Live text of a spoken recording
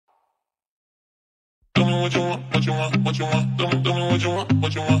me what you want, what you want, what you want. Tell me what you want,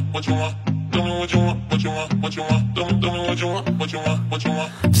 what you want, what you want. Tell me what you want, what you want, what you want. Tell me what you want, what you want, what you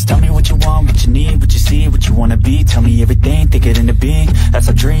want. Just tell me what you want, what you need, what you see, what you wanna be. Tell me everything, think it into being. That's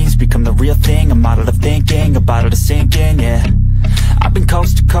how dreams become the real thing. A model of thinking, a bottle to sink in, yeah. I've been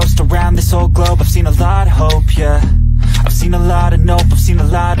coast to coast around this whole globe. I've seen a lot of hope, yeah. I've seen a lot of nope, I've seen a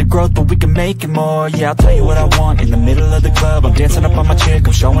lot of growth, but we can make it more, yeah. I'll tell you what I want in the middle of the club. I'm dancing up on my chick,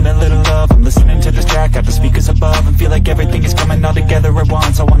 I'm showing a little love. I'm listening to this track, got the speakers above, and feel like everything is coming all together at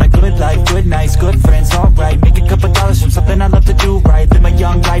once. I want a good life, good nights, good friends, alright. Make a couple dollars from something I love to do right. Live my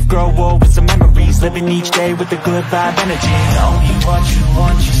young life, grow old with some memories. Living each day with a good vibe energy. Tell me what you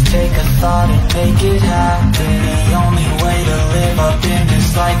want, just take a thought and make it happen. The only way to live up in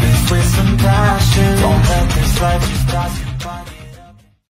this life is with some passion. Don't let this life just pass